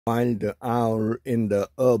Wild owl in the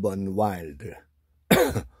urban wild.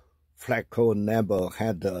 Flaco never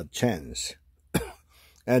had a chance.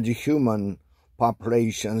 As human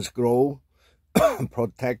populations grow,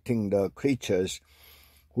 protecting the creatures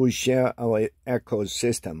who share our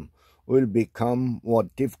ecosystem will become more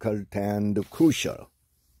difficult and crucial.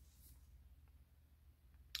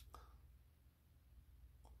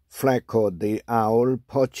 Flaco the owl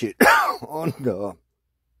perched on the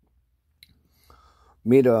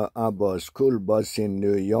middle of a school bus in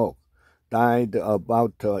New York died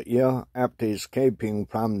about a year after escaping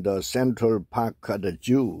from the Central Park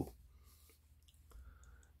Zoo.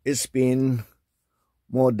 It's been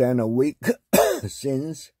more than a week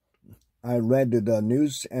since I read the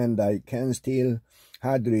news, and I can still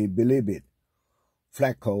hardly believe it.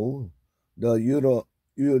 Flaco, the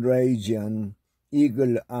Eurasian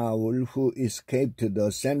eagle owl who escaped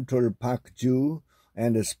the Central Park Zoo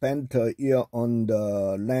and spent a year on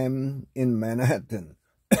the lam in Manhattan,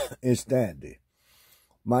 is dead.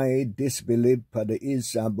 My disbelief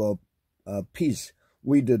is of a piece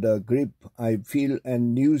with the grip I feel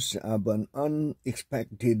and news of an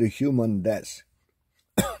unexpected human death.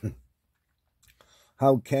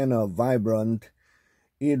 How can a vibrant,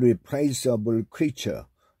 irreplaceable creature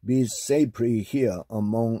be safely here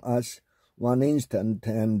among us one instant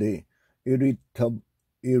and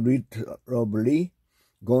irretrievably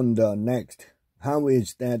gone the next? How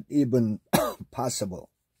is that even possible?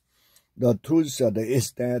 The truth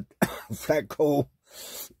is that Flaco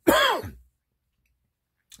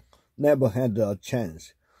never had a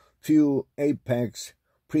chance. Few apex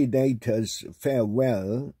predators fare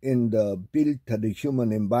well in the built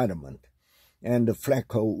human environment, and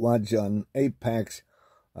Flaco was an apex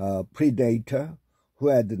predator who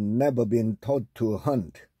had never been taught to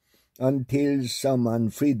hunt. Until someone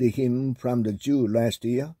freed him from the zoo last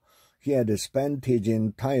year, he had spent his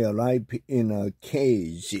entire life in a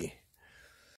cage.